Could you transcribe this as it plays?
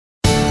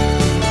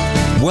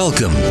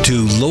Welcome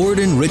to Lord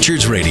and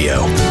Richards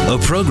Radio, a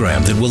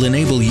program that will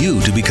enable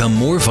you to become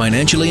more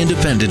financially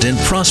independent and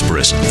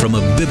prosperous from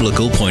a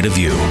biblical point of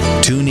view.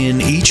 Tune in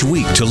each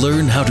week to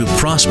learn how to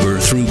prosper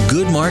through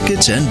good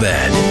markets and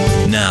bad.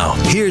 Now,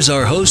 here's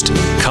our host,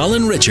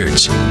 Colin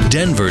Richards,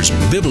 Denver's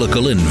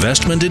biblical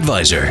investment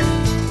advisor.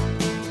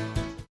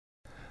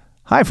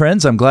 Hi,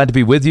 friends. I'm glad to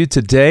be with you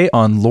today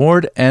on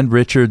Lord and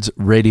Richards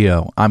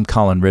Radio. I'm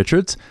Colin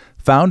Richards,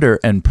 founder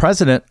and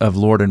president of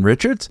Lord and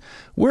Richards.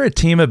 We're a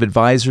team of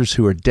advisors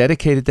who are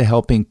dedicated to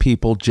helping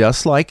people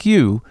just like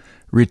you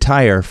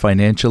retire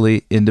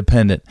financially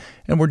independent.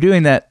 And we're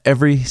doing that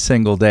every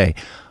single day.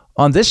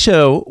 On this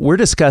show, we're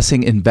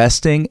discussing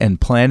investing and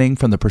planning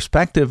from the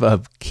perspective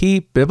of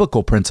key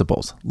biblical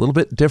principles, a little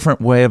bit different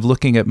way of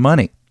looking at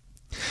money.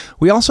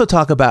 We also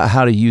talk about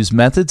how to use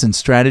methods and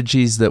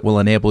strategies that will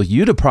enable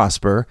you to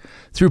prosper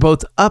through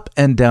both up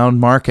and down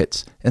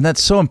markets. And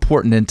that's so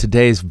important in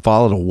today's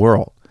volatile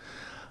world.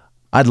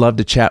 I'd love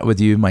to chat with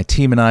you. My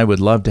team and I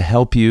would love to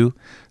help you,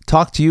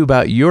 talk to you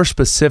about your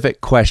specific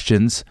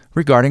questions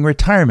regarding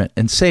retirement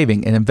and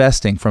saving and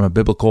investing from a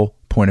biblical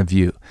point of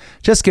view.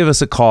 Just give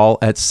us a call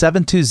at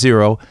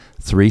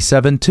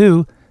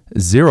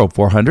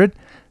 720-372-0400.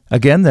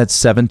 Again, that's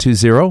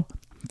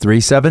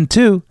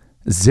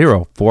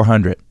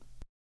 720-372-0400.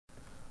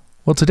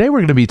 Well, today we're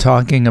going to be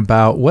talking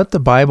about what the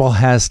Bible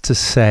has to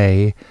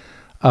say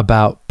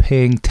about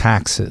paying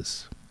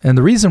taxes. And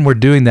the reason we're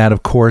doing that,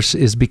 of course,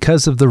 is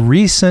because of the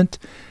recent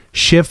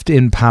shift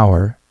in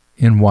power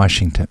in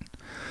Washington.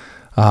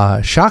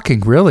 Shocking,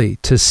 really,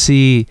 to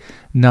see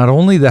not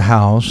only the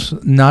House,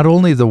 not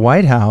only the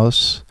White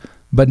House,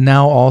 but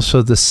now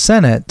also the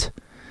Senate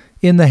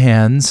in the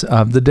hands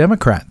of the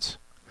Democrats,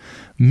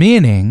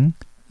 meaning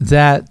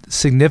that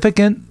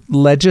significant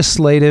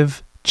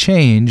legislative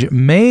change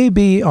may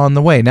be on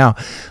the way. Now,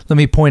 let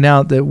me point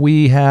out that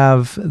we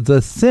have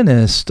the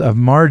thinnest of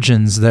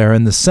margins there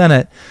in the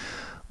Senate,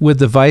 with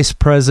the vice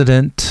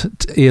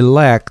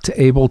president-elect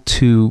able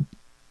to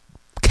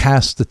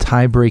cast the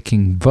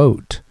tie-breaking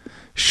vote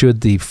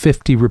should the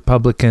 50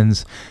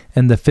 Republicans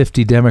and the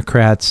 50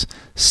 Democrats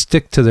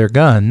stick to their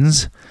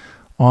guns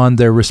on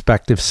their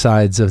respective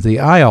sides of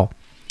the aisle.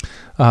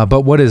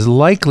 But what is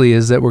likely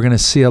is that we're going to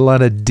see a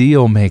lot of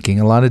deal-making.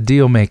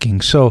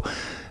 So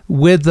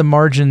with the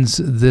margins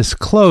this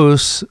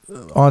close,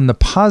 on the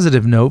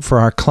positive note for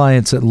our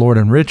clients at Lord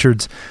and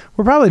Richards,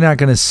 we're probably not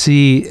going to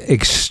see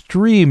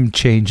extreme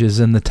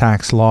changes in the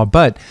tax law,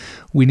 but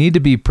we need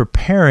to be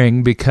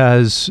preparing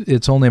because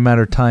it's only a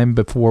matter of time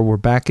before we're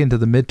back into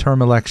the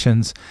midterm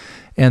elections,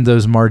 and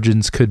those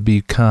margins could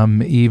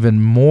become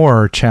even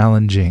more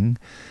challenging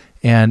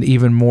and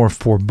even more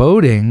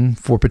foreboding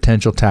for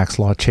potential tax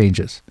law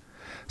changes.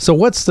 So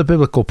what's the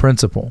biblical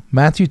principle?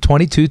 Matthew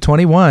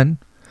 22:21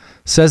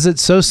 says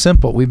it's so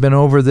simple. We've been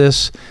over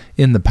this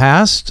in the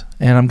past,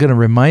 and I'm going to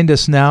remind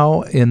us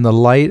now in the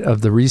light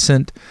of the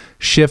recent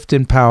shift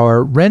in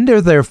power. Render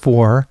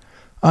therefore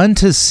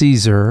unto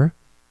Caesar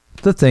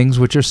the things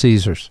which are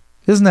Caesar's.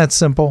 Isn't that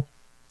simple?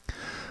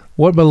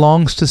 What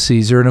belongs to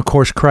Caesar, and of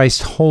course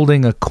Christ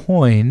holding a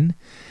coin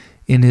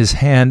in his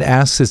hand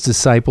asks his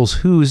disciples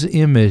whose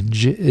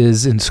image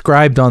is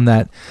inscribed on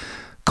that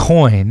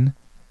coin,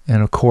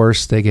 and of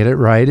course they get it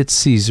right, it's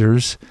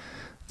Caesar's.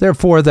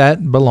 Therefore,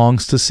 that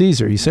belongs to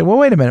Caesar. You say, well,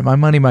 wait a minute, my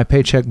money, my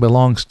paycheck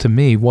belongs to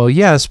me. Well,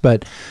 yes,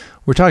 but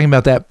we're talking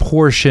about that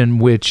portion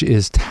which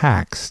is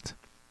taxed.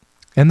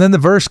 And then the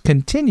verse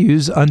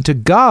continues, unto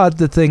God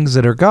the things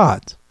that are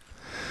God's.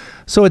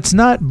 So it's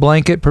not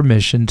blanket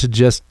permission to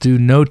just do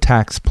no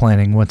tax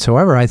planning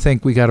whatsoever. I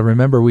think we got to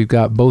remember we've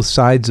got both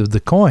sides of the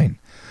coin.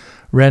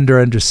 Render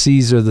unto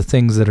Caesar the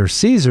things that are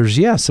Caesar's.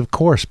 Yes, of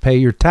course, pay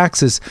your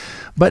taxes,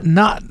 but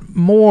not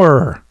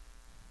more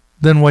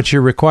than what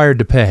you're required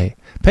to pay.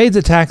 Pay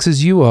the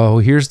taxes you owe.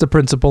 Here's the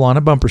principle on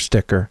a bumper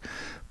sticker.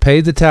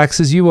 Pay the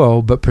taxes you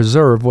owe, but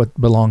preserve what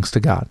belongs to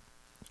God.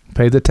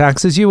 Pay the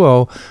taxes you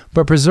owe,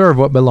 but preserve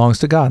what belongs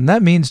to God. And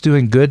that means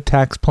doing good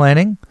tax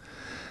planning.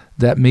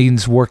 That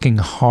means working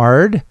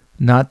hard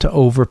not to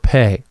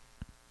overpay.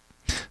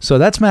 So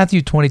that's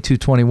Matthew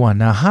 22:21.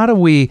 Now, how do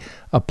we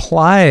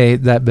apply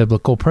that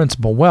biblical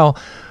principle? Well,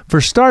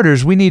 for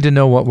starters, we need to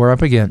know what we're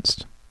up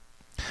against.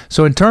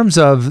 So in terms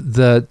of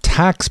the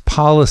tax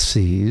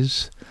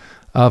policies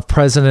of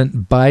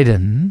President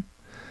Biden,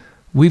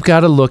 we've got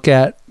to look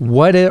at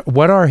what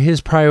are his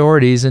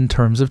priorities in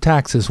terms of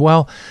taxes.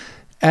 Well,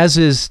 as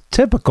is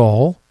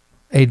typical,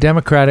 a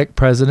Democratic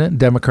president,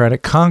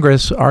 Democratic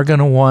Congress are going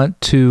to want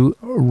to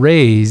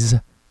raise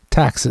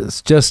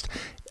taxes. Just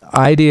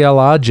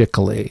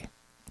ideologically,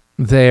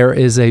 there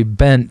is a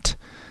bent,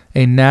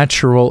 a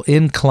natural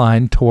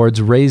incline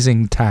towards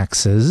raising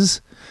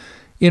taxes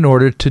in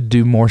order to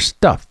do more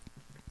stuff.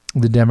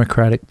 The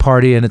Democratic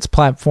Party and its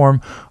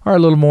platform are a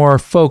little more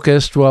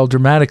focused,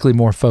 dramatically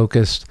more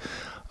focused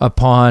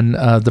upon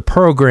the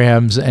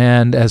programs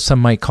and, as some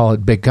might call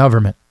it, big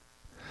government.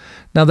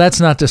 Now, that's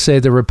not to say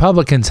the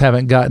Republicans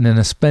haven't gotten in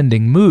a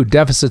spending mood.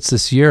 Deficits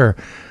this year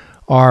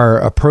are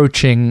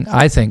approaching,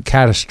 I think,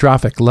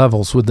 catastrophic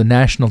levels, with the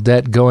national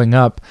debt going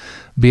up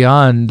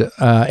beyond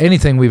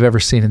anything we've ever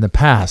seen in the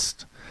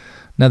past.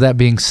 Now, that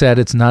being said,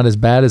 it's not as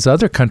bad as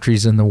other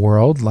countries in the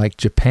world, like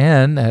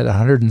Japan at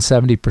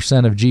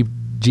 170% of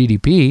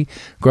GDP,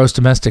 gross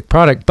domestic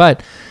product.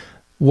 But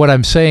what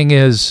I'm saying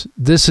is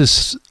this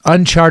is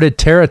uncharted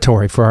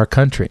territory for our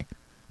country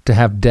to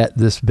have debt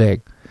this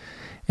big.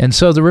 And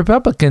so the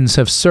Republicans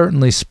have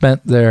certainly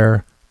spent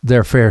their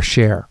fair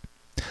share.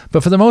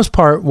 But for the most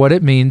part, what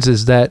it means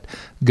is that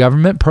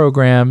government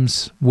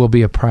programs will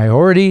be a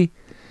priority,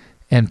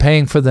 and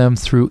paying for them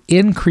through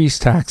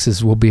increased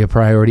taxes will be a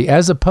priority,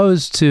 as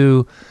opposed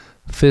to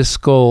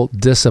fiscal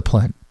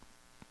discipline.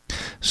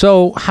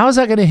 So how's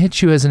that going to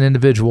hit you as an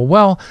individual?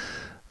 Well,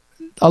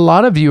 a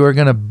lot of you are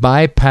going to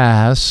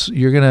bypass,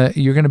 you're going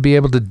to be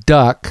able to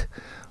duck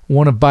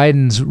one of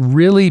Biden's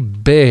really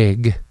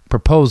big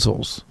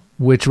proposals,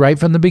 which right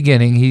from the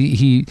beginning,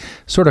 he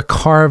sort of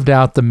carved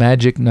out the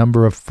magic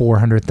number of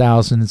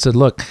 400,000 and said,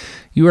 look,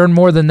 you earn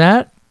more than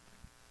that,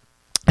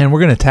 and we're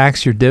going to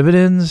tax your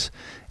dividends,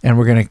 and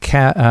we're going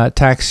to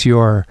tax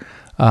your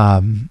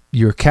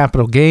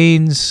capital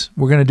gains.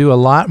 We're going to do a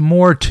lot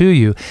more to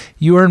you.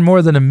 You earn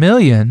more than $1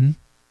 million,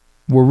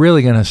 we're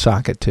really going to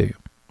sock it to you.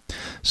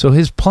 So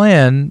his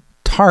plan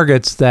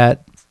targets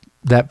that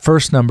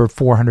first number,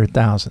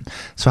 400,000.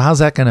 So how's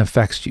that going to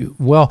affect you?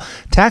 Well,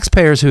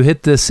 taxpayers who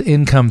hit this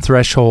income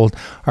threshold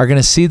are going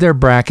to see their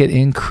bracket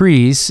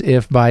increase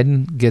if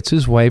Biden gets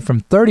his way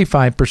from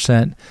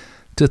 35%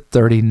 to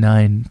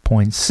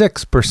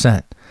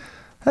 39.6%.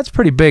 That's a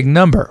pretty big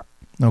number.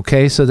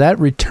 Okay, so that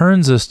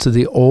returns us to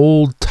the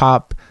old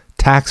top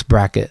tax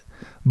bracket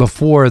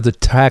before the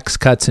Tax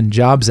Cuts and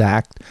Jobs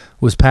Act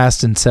was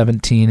passed in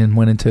 17 and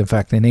went into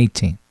effect in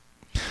 18.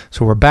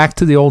 So we're back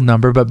to the old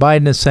number, but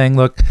Biden is saying,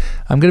 look,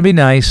 I'm going to be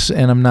nice,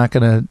 and I'm not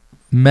going to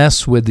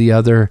mess with the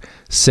other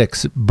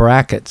 6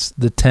 brackets,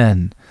 the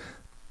 10,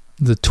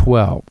 the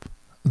 12,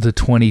 the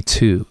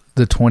 22,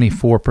 the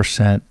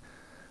 24%,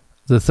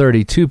 the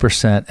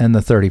 32%, and the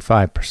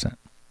 35%.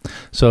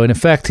 So in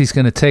effect, he's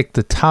going to take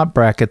the top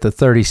bracket, the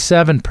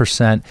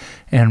 37%,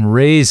 and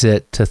raise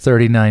it to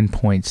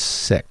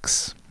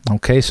 39.6.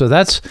 Okay, so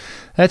that's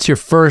your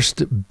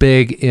first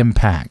big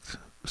impact.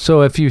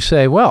 So if you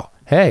say, well,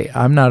 hey,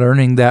 I'm not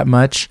earning that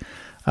much,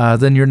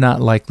 then you're not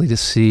likely to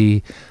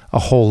see a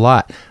whole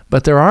lot.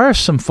 But there are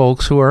some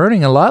folks who are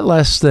earning a lot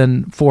less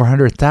than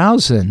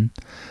 $400,000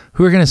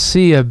 who are going to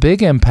see a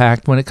big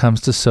impact when it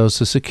comes to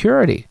Social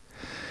Security.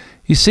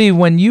 You see,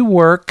 when you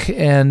work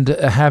and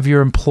have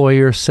your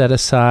employer set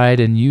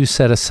aside and you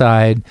set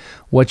aside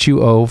what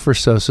you owe for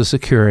Social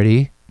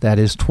Security, that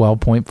is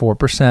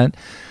 12.4%,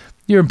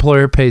 your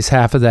employer pays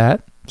half of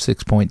that,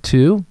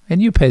 6.2,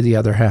 and you pay the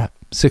other half,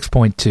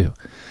 6.2.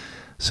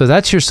 So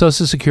that's your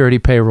Social Security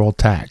payroll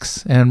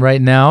tax. And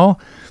right now,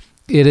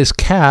 it is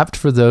capped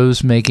for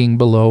those making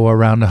below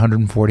around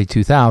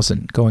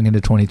 $142,000 going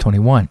into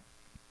 2021.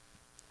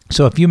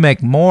 So if you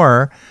make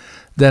more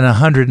than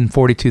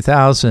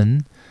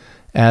 $142,000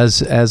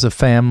 as a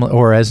family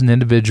or as an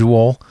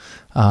individual,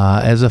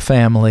 as a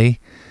family,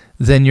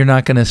 then you're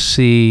not going to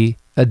see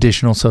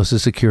additional Social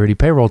Security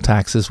payroll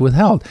taxes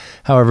withheld.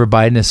 However,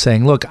 Biden is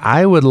saying, look,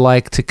 I would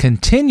like to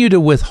continue to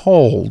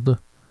withhold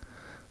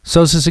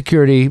Social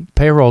Security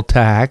payroll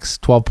tax,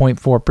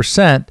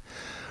 12.4%,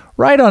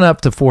 right on up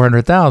to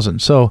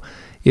 $400,000. So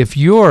if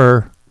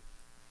you're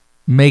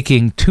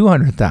making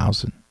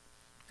 $200,000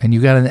 and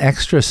you got an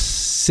extra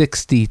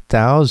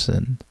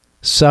 $60,000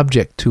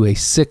 subject to a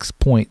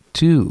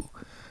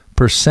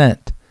 6.2%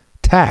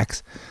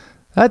 tax,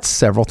 that's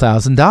several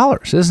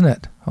 $1,000s, isn't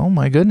it? Oh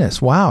my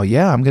goodness. Wow.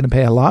 Yeah, I'm going to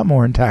pay a lot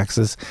more in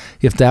taxes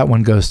if that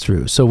one goes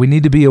through. So we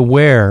need to be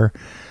aware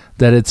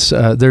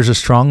that there's a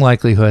strong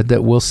likelihood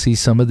that we'll see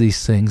some of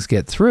these things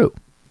get through.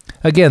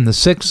 Again, the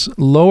 6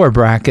 lower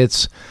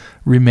brackets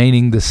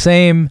remaining the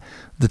same,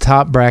 the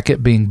top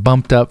bracket being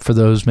bumped up for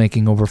those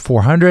making over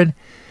 400,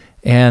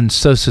 and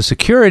Social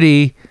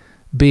Security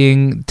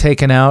being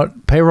taken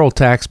out, payroll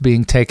tax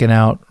being taken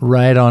out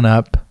right on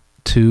up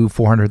to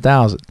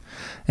 400,000.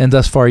 And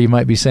thus far you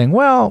might be saying,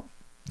 well,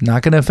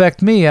 not going to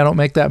affect me. I don't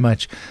make that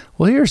much.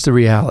 Well, here's the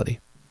reality.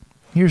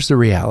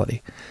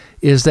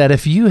 Is that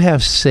if you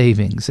have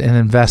savings and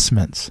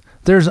investments,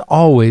 there's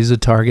always a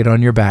target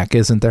on your back,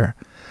 isn't there?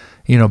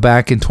 You know,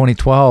 back in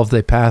 2012,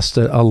 they passed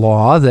a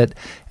law that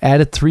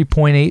added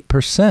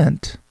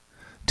 3.8%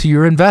 to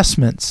your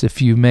investments if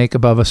you make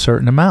above a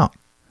certain amount.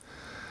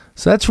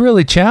 So that's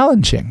really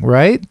challenging,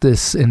 right?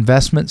 This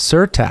investment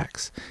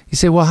surtax. You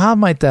say, well, how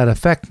might that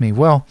affect me?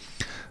 Well,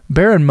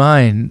 bear in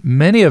mind,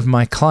 many of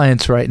my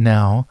clients right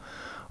now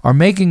are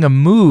making a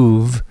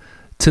move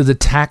to the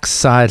tax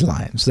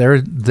sidelines.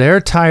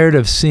 They're tired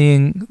of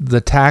seeing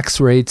the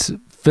tax rates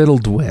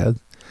fiddled with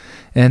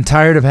and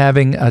tired of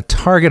having a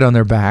target on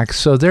their back.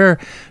 So they're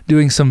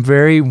doing some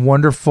very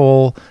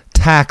wonderful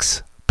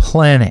tax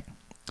planning,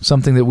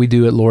 something that we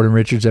do at Lord &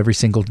 Richards every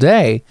single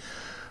day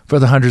for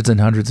the hundreds and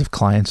hundreds of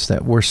clients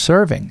that we're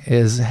serving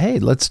is, hey,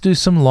 let's do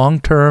some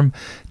long-term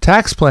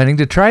tax planning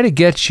to try to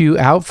get you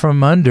out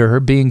from under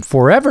being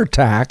forever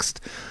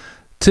taxed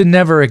to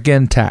never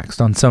again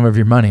taxed on some of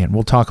your money. And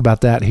we'll talk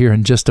about that here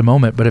in just a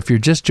moment. But if you're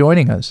just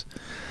joining us,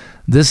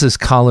 this is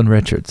Colin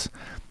Richards.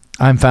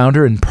 I'm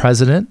founder and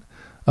president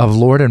of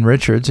Lord &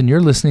 Richards, and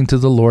you're listening to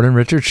the Lord &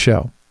 Richards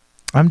Show.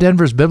 I'm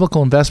Denver's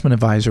biblical investment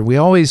advisor. We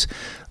always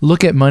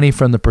look at money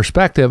from the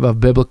perspective of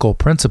biblical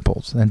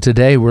principles. And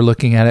today we're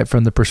looking at it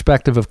from the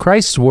perspective of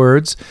Christ's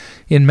words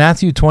in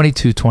Matthew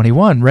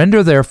 22:21.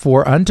 Render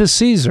therefore unto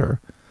Caesar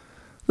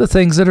the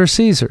things that are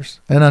Caesar's,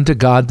 and unto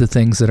God the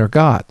things that are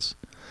God's.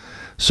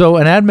 So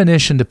an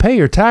admonition to pay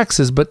your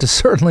taxes, but to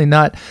certainly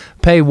not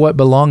pay what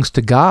belongs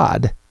to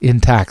God in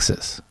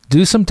taxes.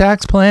 Do some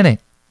tax planning.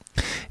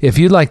 If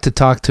you'd like to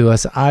talk to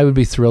us, I would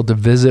be thrilled to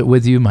visit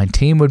with you. My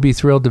team would be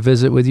thrilled to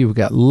visit with you. We've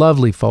got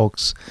lovely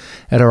folks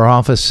at our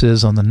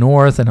offices on the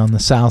north and on the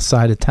south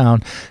side of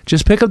town.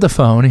 Just pick up the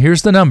phone.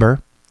 Here's the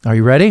number. Are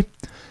you ready?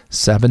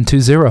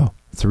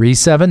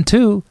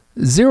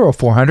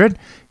 720-372-0400.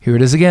 Here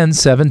it is again,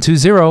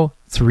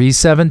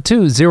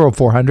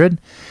 720-372-0400.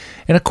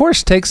 And of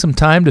course, take some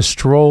time to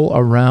stroll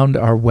around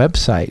our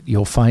website.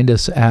 You'll find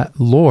us at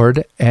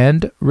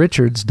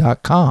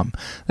lordandrichards.com.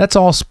 That's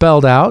all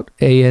spelled out,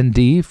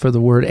 A-N-D for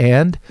the word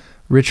and,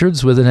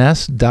 Richards with an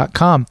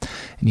S.com.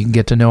 And you can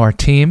get to know our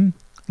team,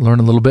 learn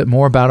a little bit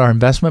more about our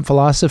investment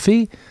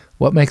philosophy,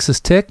 what makes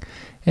us tick,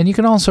 and you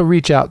can also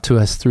reach out to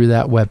us through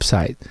that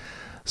website.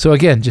 So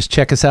again, just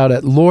check us out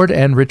at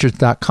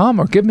lordandrichards.com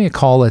or give me a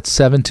call at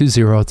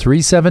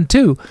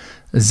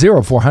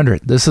 720-372-0400.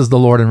 This is the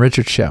Lord &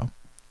 Richards Show.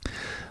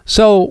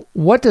 So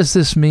what does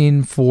this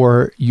mean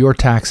for your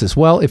taxes?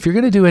 Well, if you're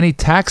going to do any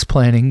tax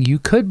planning, you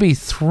could be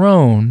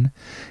thrown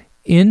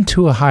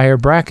into a higher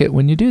bracket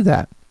when you do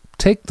that.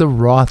 Take the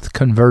Roth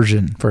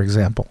conversion, for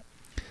example.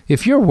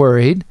 If you're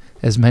worried,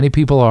 as many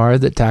people are,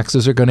 that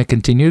taxes are going to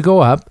continue to go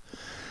up,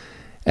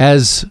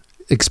 as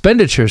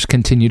expenditures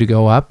continue to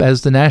go up,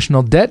 as the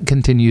national debt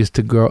continues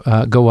to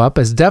go up,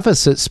 as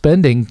deficit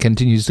spending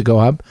continues to go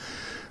up,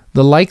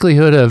 the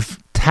likelihood of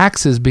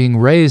taxes being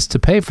raised to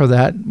pay for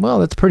that, well,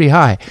 that's pretty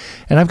high.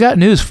 And I've got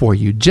news for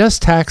you.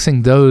 Just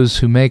taxing those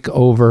who make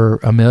over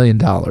 $1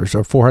 million or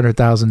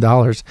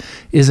 $400,000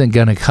 isn't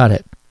going to cut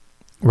it,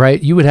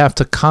 right? You would have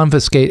to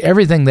confiscate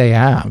everything they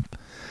have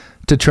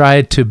to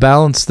try to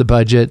balance the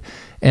budget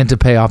and to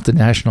pay off the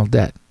national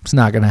debt. It's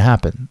not going to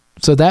happen.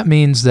 So that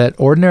means that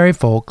ordinary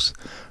folks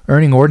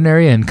earning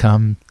ordinary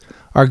income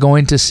are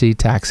going to see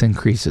tax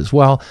increases.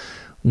 Well,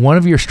 one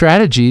of your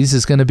strategies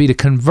is going to be to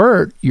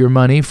convert your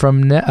money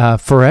from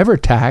forever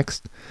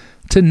taxed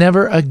to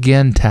never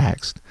again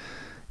taxed.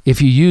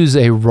 If you use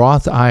a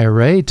Roth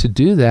IRA to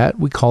do that,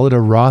 we call it a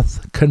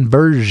Roth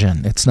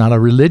conversion. It's not a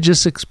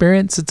religious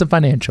experience, it's a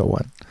financial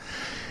one.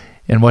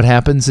 And what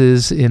happens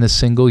is in a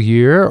single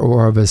year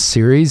or of a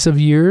series of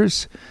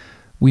years,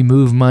 we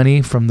move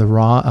money from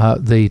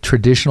the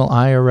traditional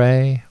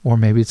IRA, or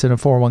maybe it's in a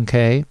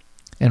 401k,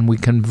 and we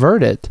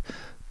convert it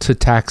to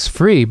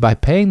tax-free by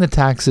paying the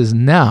taxes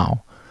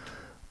now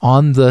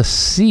on the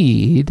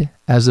seed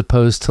as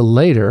opposed to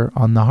later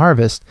on the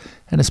harvest,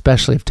 and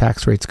especially if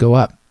tax rates go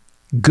up.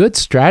 Good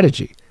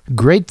strategy.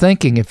 Great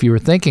thinking if you were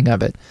thinking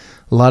of it.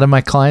 A lot of my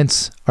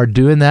clients are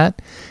doing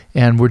that,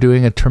 and we're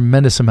doing a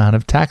tremendous amount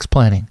of tax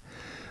planning.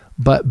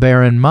 But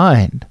bear in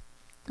mind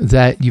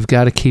that you've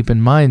got to keep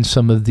in mind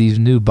some of these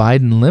new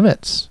Biden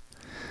limits,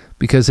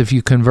 because if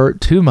you convert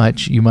too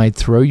much, you might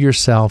throw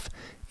yourself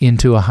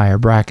into a higher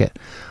bracket.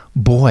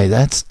 Boy,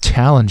 that's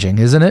challenging,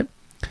 isn't it?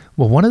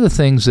 Well, one of the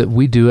things that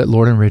we do at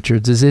Lord &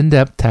 Richards is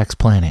in-depth tax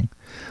planning.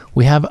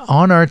 We have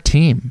on our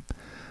team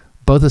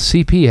both a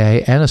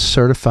CPA and a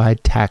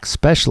certified tax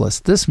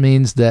specialist. This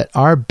means that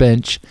our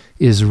bench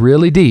is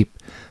really deep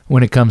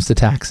when it comes to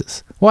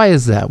taxes. Why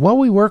is that? Well,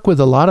 we work with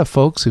a lot of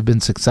folks who've been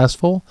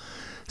successful,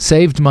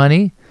 saved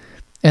money,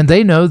 and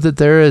they know that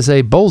there is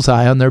a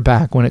bullseye on their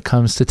back when it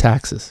comes to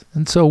taxes.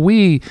 And so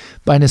we,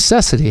 by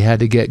necessity,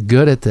 had to get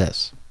good at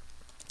this.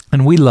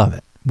 And we love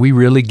it. We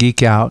really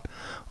geek out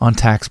on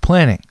tax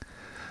planning.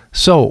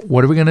 So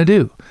what are we going to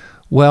do?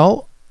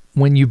 Well,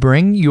 when you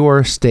bring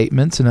your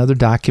statements and other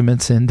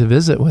documents in to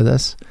visit with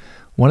us,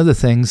 one of the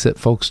things that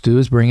folks do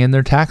is bring in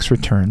their tax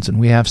returns. And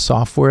we have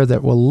software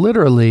that will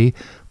literally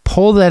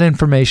pull that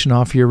information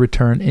off your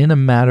return in a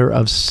matter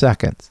of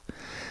seconds,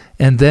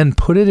 and then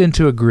put it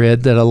into a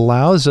grid that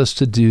allows us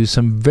to do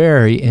some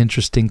very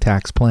interesting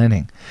tax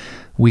planning.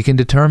 We can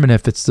determine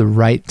if it's the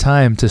right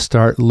time to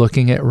start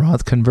looking at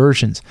Roth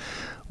conversions.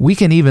 We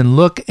can even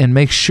look and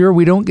make sure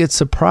we don't get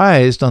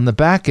surprised on the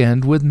back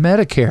end with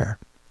Medicare.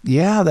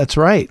 Yeah, that's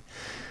right.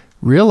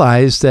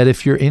 Realize that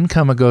if your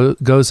income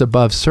goes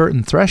above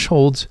certain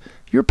thresholds,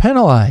 you're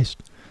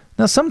penalized.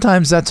 Now,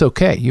 sometimes that's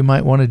okay. You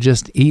might want to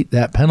just eat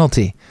that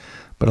penalty.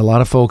 But a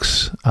lot of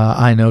folks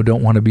I know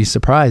don't want to be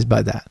surprised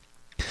by that.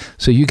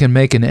 So you can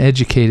make an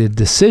educated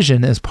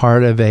decision as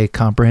part of a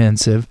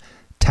comprehensive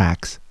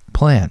tax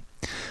plan.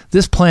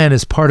 This plan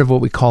is part of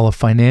what we call a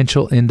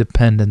financial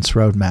independence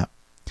roadmap.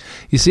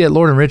 You see, at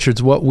Lord and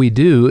Richards, what we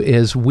do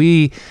is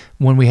when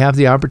we have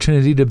the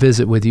opportunity to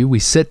visit with you, we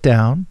sit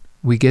down,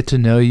 we get to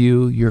know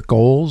you, your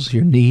goals,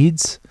 your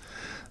needs,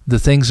 the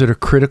things that are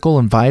critical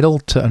and vital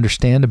to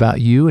understand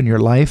about you and your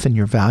life and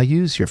your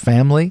values, your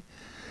family.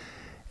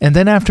 And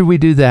then after we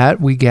do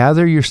that, we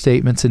gather your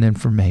statements and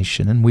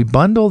information, and we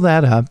bundle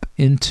that up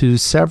into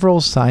several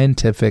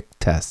scientific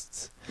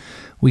tests.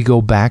 We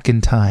go back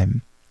in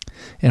time,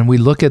 and we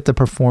look at the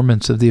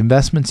performance of the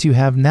investments you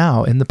have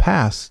now in the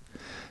past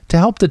to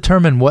help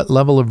determine what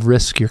level of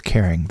risk you're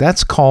carrying.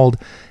 That's called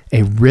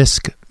a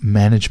risk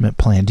management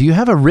plan. Do you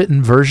have a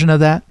written version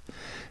of that?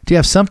 Do you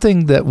have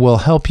something that will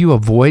help you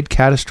avoid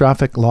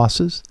catastrophic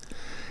losses?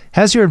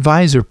 Has your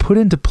advisor put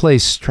into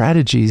place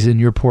strategies in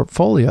your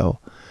portfolio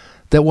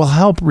that will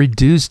help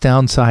reduce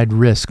downside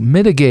risk,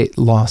 mitigate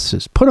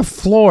losses, put a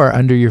floor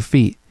under your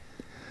feet?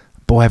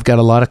 Boy, I've got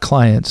a lot of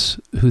clients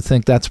who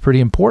think that's pretty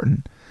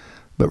important,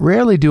 but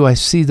rarely do I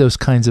see those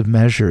kinds of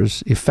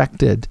measures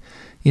effected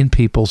in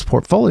people's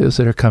portfolios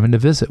that are coming to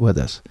visit with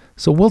us.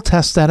 So we'll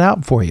test that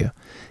out for you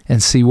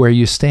and see where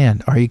you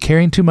stand. Are you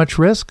carrying too much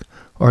risk,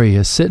 or are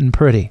you sitting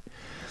pretty?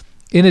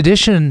 In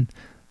addition,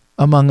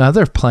 among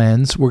other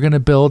plans, we're going to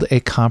build a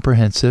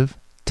comprehensive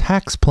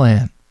tax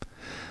plan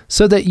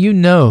so that you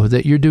know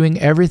that you're doing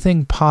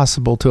everything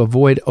possible to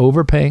avoid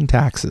overpaying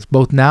taxes,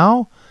 both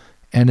now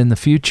and in the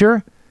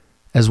future,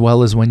 as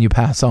well as when you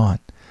pass on.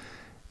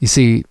 You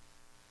see,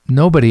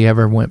 nobody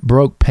ever went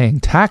broke paying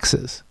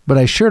taxes, but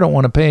I sure don't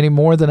want to pay any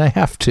more than I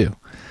have to.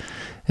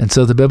 And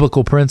so the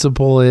biblical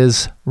principle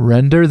is,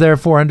 render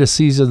therefore unto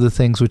Caesar the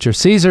things which are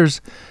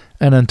Caesar's,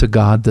 and unto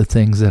God the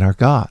things that are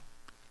God.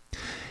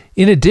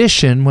 In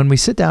addition, when we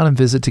sit down and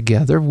visit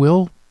together,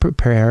 we'll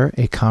prepare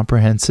a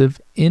comprehensive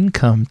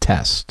income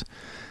test,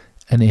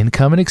 an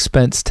income and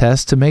expense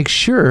test to make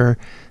sure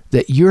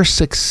that you're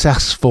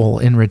successful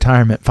in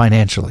retirement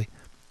financially,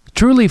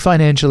 truly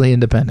financially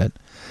independent,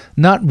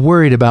 not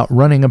worried about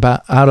running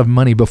out of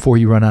money before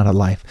you run out of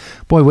life.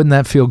 Boy, wouldn't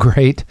that feel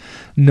great,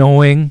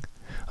 knowing,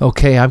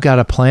 okay, I've got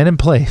a plan in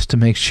place to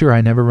make sure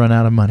I never run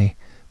out of money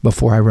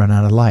before I run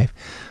out of life.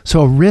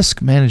 So a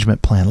risk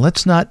management plan.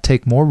 Let's not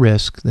take more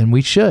risk than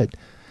we should,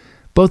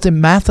 both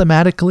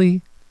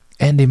mathematically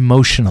and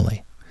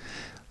emotionally.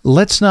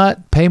 Let's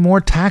not pay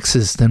more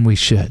taxes than we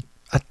should.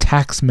 A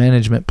tax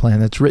management plan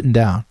that's written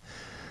down.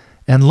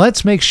 And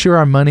let's make sure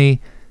our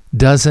money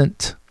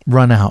doesn't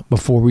run out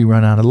before we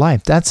run out of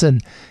life. That's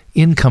an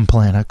income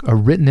plan, a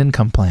written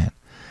income plan.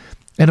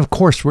 And of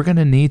course, we're going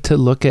to need to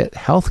look at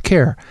health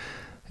care.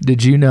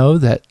 Did you know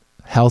that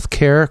health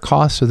care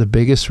costs are the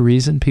biggest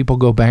reason people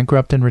go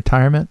bankrupt in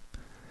retirement?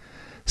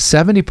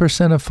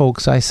 70% of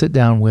folks I sit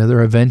down with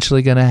are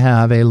eventually going to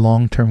have a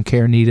long-term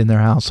care need in their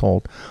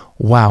household.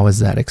 Wow, is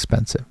that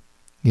expensive?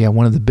 Yeah,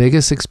 one of the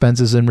biggest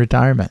expenses in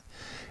retirement.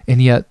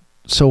 And yet,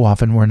 so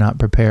often we're not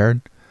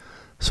prepared.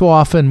 So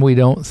often we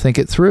don't think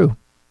it through.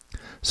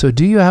 So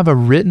do you have a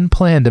written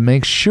plan to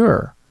make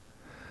sure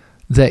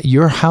that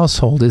your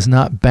household is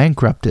not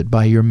bankrupted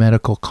by your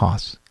medical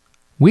costs?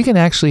 We can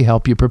actually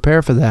help you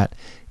prepare for that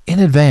in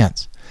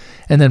advance.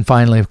 And then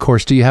finally, of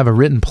course, do you have a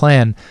written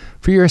plan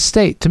for your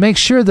estate to make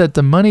sure that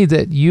the money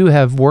that you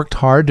have worked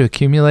hard to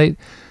accumulate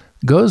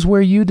goes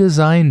where you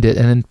designed it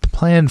and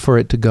planned for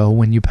it to go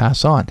when you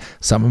pass on?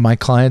 Some of my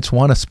clients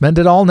want to spend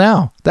it all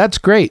now. That's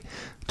great.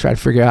 Try to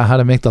figure out how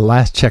to make the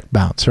last check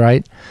bounce,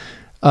 right?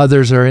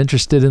 Others are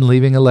interested in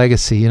leaving a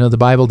legacy. You know, the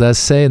Bible does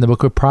say in the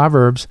book of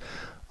Proverbs,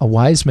 a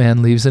wise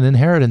man leaves an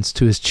inheritance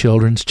to his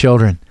children's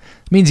children.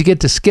 It means you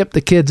get to skip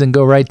the kids and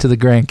go right to the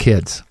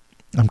grandkids.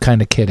 I'm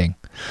kind of kidding,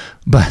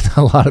 but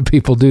a lot of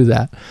people do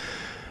that.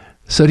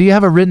 So do you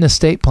have a written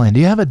estate plan? Do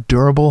you have a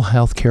durable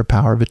healthcare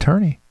power of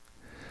attorney?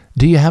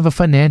 Do you have a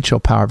financial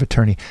power of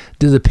attorney?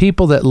 Do the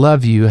people that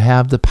love you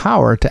have the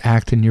power to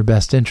act in your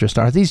best interest?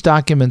 Are these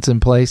documents in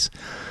place?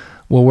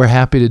 Well, we're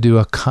happy to do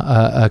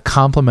a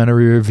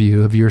complimentary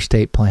review of your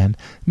estate plan.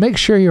 Make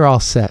sure you're all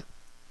set.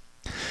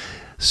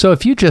 So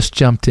if you just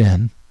jumped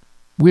in,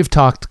 we've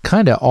talked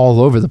kind of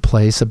all over the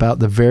place about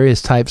the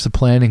various types of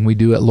planning we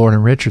do at Lord &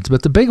 Richards,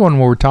 but the big one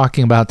we're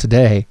talking about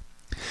today,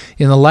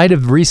 in the light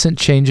of recent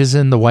changes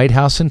in the White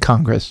House and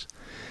Congress,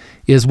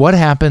 is what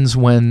happens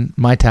when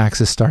my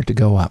taxes start to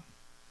go up.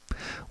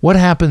 What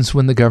happens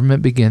when the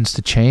government begins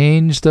to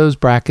change those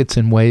brackets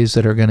in ways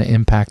that are going to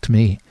impact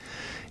me?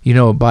 You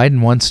know,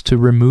 Biden wants to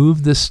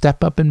remove the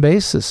step-up in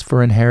basis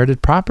for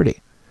inherited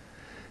property.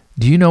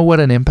 Do you know what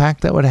an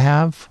impact that would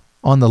have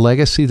on the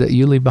legacy that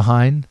you leave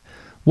behind?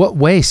 What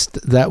waste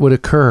that would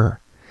occur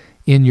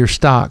in your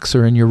stocks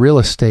or in your real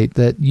estate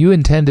that you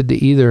intended to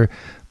either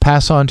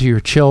pass on to your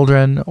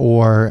children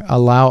or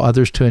allow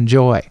others to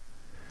enjoy?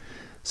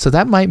 So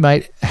that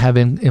might have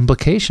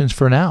implications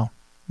for now.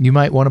 You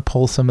might want to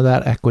pull some of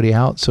that equity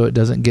out so it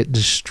doesn't get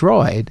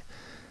destroyed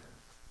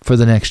for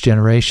the next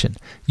generation.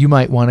 You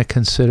might want to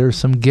consider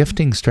some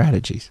gifting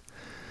strategies.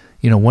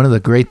 You know, one of the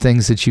great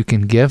things that you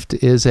can gift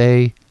is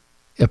a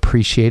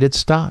appreciated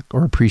stock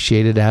or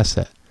appreciated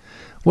asset.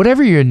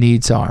 Whatever your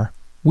needs are,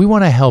 we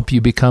want to help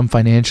you become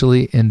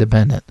financially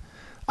independent.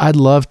 I'd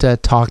love to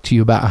talk to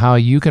you about how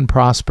you can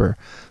prosper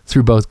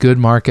through both good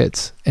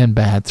markets and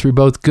bad, through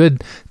both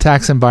good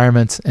tax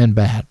environments and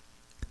bad.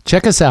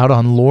 Check us out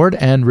on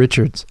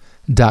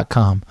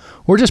lordandrichards.com,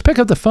 or just pick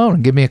up the phone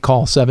and give me a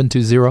call,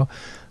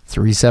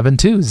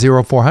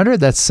 720-372-0400.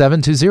 That's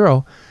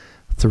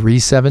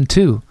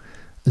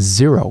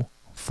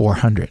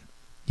 720-372-0400.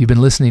 You've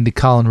been listening to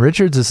Colin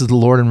Richards. This is the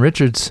Lord and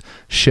Richards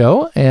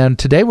Show, and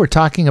today we're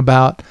talking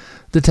about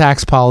the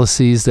tax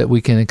policies that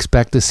we can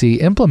expect to see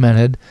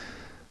implemented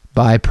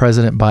by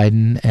President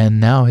Biden and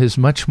now his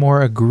much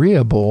more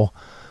agreeable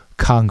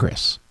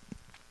Congress.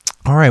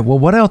 All right, well,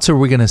 what else are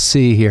we going to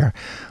see here?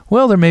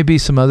 Well, there may be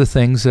some other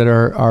things that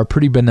are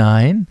pretty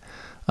benign.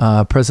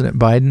 President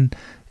Biden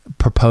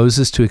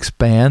proposes to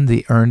expand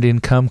the earned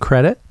income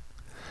credit,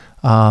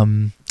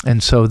 and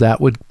so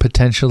that would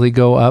potentially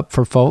go up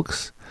for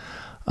folks.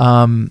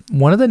 One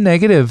of the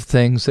negative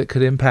things that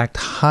could impact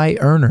high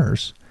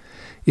earners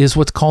is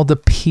what's called the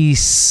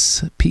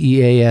PEASE,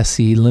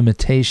 P-E-A-S-E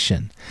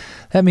limitation.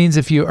 That means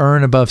if you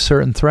earn above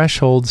certain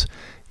thresholds,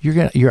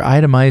 your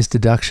itemized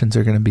deductions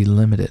are going to be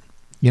limited.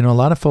 You know, a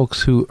lot of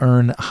folks who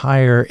earn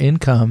higher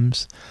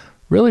incomes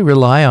really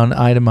rely on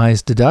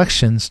itemized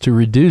deductions to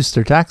reduce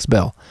their tax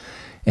bill.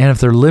 And if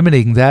they're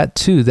limiting that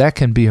too, that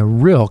can be a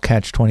real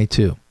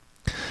catch-22.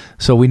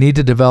 So we need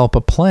to develop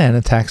a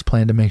tax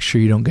plan to make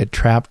sure you don't get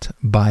trapped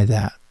by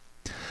that.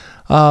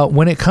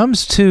 When it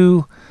comes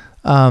to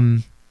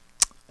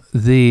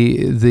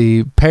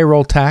the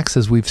payroll tax,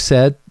 as we've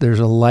said, there's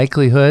a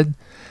likelihood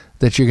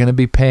that you're going to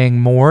be paying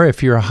more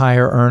if you're a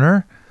higher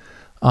earner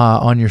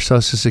on your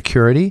Social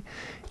Security.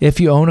 If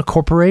you own a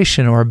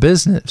corporation or a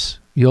business,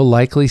 you'll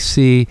likely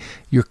see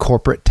your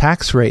corporate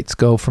tax rates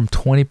go from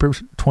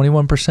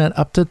 21%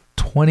 up to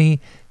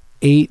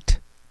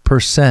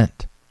 28%.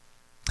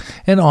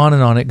 And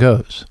on it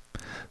goes.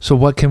 So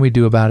what can we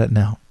do about it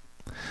now?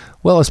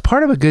 Well, as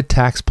part of a good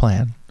tax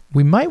plan,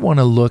 we might want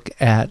to look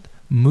at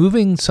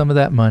moving some of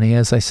that money,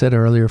 as I said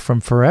earlier,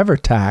 from forever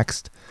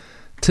taxed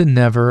to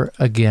never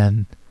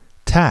again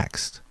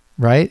taxed,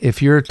 right?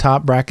 If your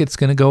top bracket's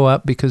going to go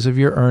up because of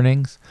your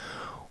earnings,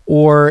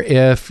 or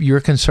if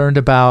you're concerned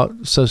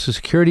about Social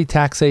Security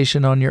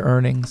taxation on your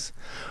earnings,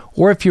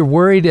 or if you're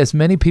worried, as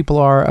many people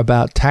are,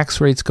 about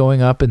tax rates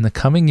going up in the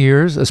coming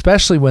years,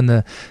 especially when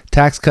the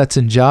Tax Cuts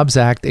and Jobs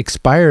Act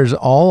expires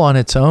all on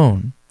its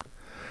own,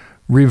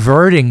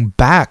 reverting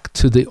back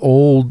to the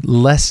old,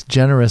 less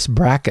generous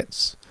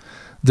brackets,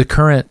 the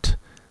current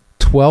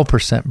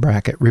 12%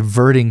 bracket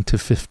reverting to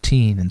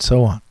 15%, and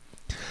so on.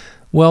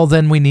 Well,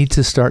 then we need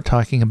to start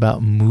talking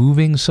about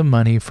moving some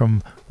money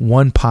from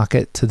one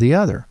pocket to the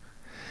other.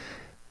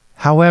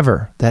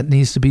 However, that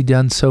needs to be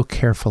done so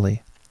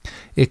carefully.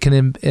 It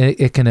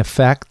can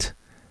affect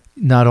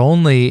not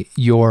only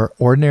your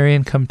ordinary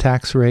income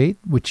tax rate,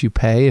 which you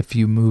pay if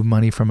you move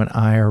money from an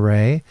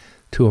IRA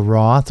to a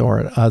Roth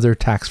or other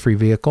tax-free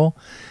vehicle.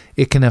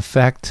 It can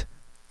affect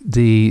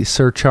the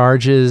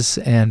surcharges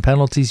and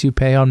penalties you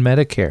pay on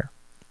Medicare.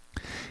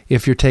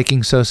 If you're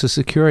taking Social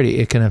Security,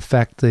 it can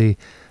affect the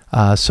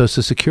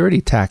Social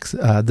Security tax,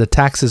 the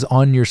taxes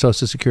on your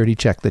Social Security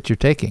check that you're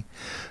taking.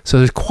 So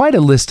there's quite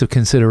a list of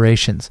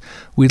considerations.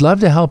 We'd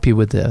love to help you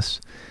with this.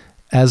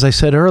 As I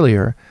said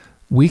earlier,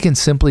 we can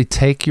simply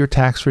take your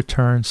tax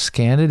return,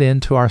 scan it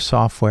into our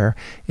software,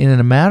 and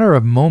in a matter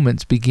of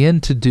moments begin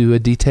to do a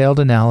detailed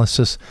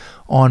analysis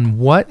on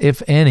what,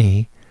 if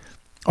any,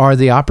 are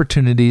the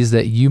opportunities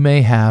that you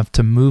may have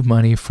to move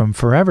money from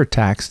forever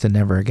tax to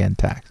never again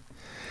tax.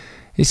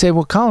 You say,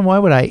 well, Colin, why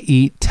would I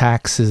eat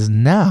taxes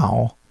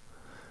now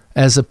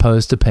as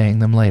opposed to paying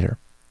them later?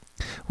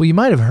 Well, you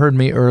might have heard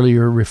me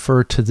earlier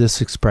refer to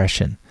this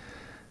expression.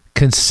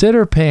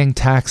 Consider paying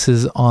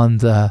taxes on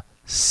the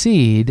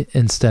seed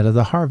instead of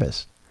the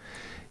harvest.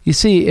 You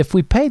see, if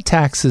we pay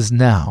taxes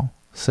now,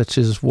 such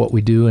as what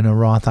we do in a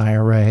Roth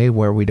IRA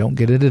where we don't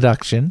get a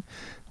deduction,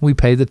 we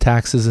pay the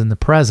taxes in the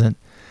present,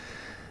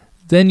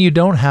 then you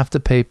don't have to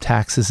pay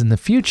taxes in the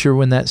future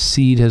when that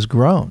seed has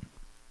grown.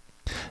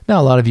 Now,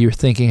 a lot of you are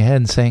thinking ahead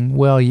and saying,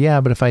 well, yeah,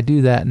 but if I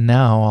do that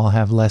now, I'll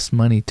have less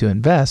money to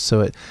invest,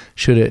 so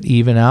should it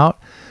even out?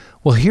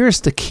 Well,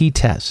 here's the key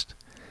test.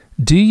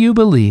 Do you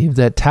believe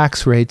that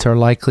tax rates are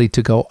likely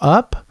to go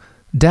up,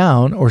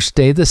 down, or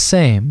stay the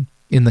same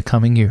in the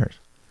coming years?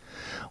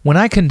 When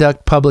I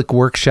conduct public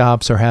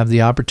workshops or have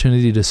the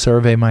opportunity to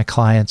survey my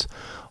clients,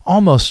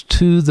 almost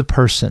to the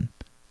person,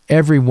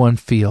 everyone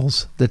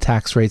feels the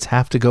tax rates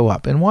have to go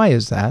up. And why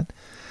is that?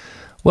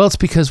 Well, it's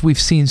because we've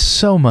seen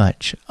so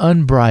much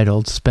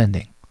unbridled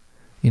spending.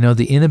 You know,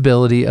 the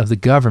inability of the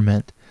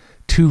government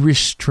to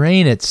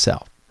restrain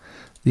itself,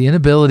 the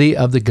inability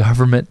of the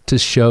government to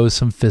show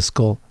some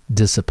fiscal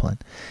discipline.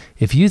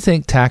 If you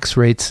think tax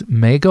rates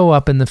may go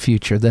up in the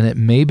future, then it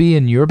may be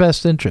in your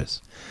best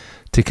interest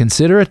to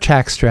consider a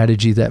tax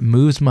strategy that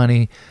moves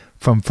money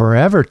from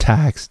forever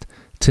taxed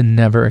to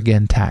never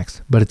again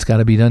taxed. But it's got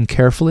to be done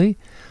carefully.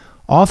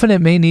 Often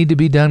it may need to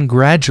be done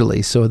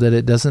gradually so that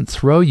it doesn't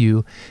throw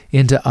you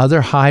into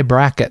other high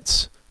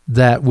brackets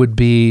that would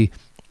be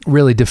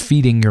really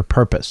defeating your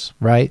purpose,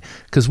 right?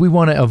 Because we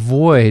want to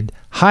avoid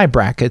high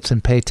brackets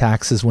and pay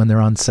taxes when they're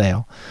on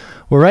sale.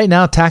 Well, right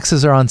now,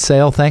 taxes are on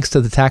sale thanks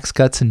to the Tax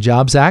Cuts and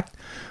Jobs Act.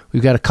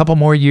 We've got a couple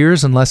more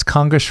years unless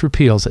Congress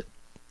repeals it.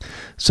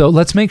 So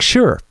let's make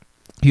sure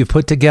you've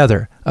put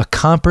together a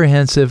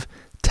comprehensive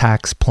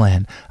tax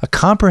plan, a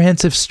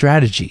comprehensive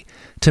strategy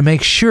to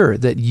make sure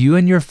that you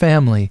and your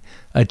family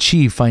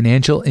achieve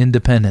financial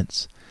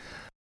independence.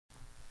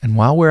 And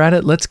while we're at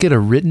it, let's get a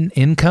written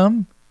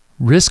income,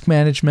 risk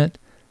management,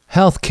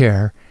 health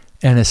care,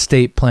 and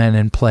estate plan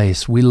in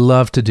place. We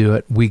love to do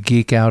it. We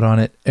geek out on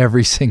it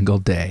every single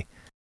day.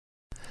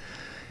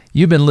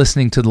 You've been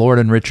listening to Lord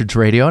and Richards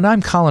Radio, and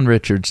I'm Colin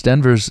Richards,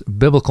 Denver's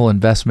biblical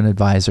investment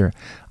advisor.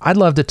 I'd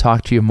love to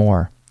talk to you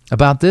more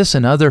about this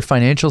and other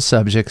financial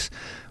subjects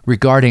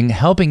regarding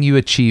helping you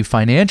achieve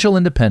financial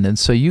independence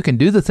so you can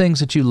do the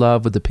things that you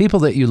love with the people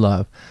that you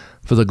love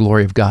for the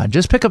glory of God.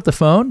 Just pick up the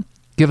phone,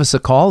 give us a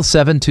call,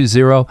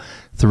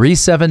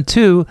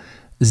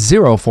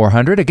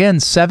 720-372-0400. Again,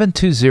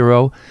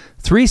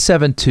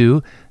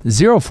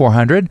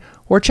 720-372-0400,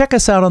 or check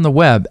us out on the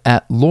web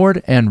at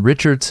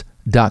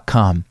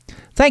lordandrichards.com.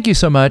 Thank you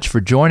so much for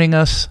joining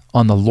us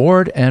on the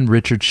Lord and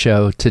Richards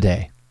Show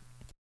today.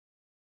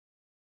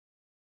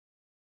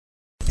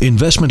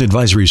 Investment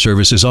advisory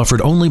service is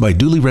offered only by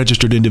duly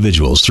registered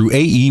individuals through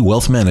AE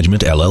Wealth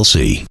Management,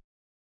 LLC.